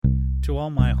to all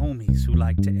my homies who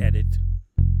like to edit.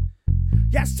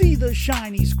 Yeah, see the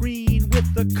shiny screen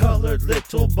with the colored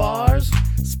little bars?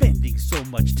 Spending so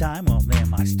much time on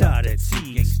them, I started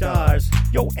seeing stars.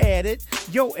 Yo, edit,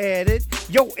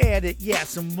 yeah,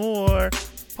 some more.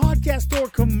 Podcast or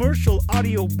commercial,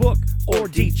 audiobook or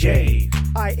DJ.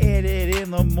 I edit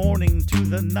in the morning to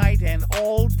the night and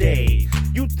all day.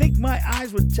 You'd think my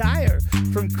eyes would tire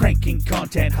from cranking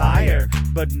content higher.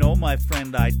 But no, my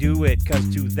friend, I do it,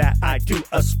 cause to that I do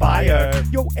aspire.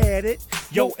 Yo, edit,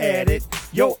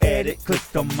 click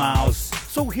the mouse.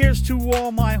 So here's to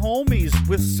all my homies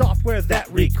with software that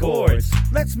records.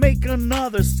 Let's make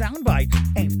another soundbite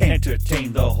and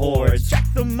entertain the hordes. Check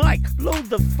the mic, load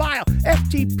the file.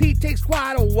 FTP takes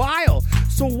quite a while.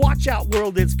 So watch out,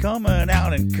 world, it's coming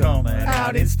out and coming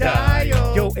out in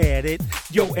style. Yo, edit,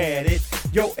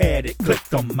 click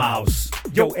the mouse.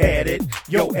 Yo, edit,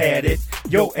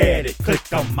 click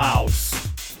the mouse.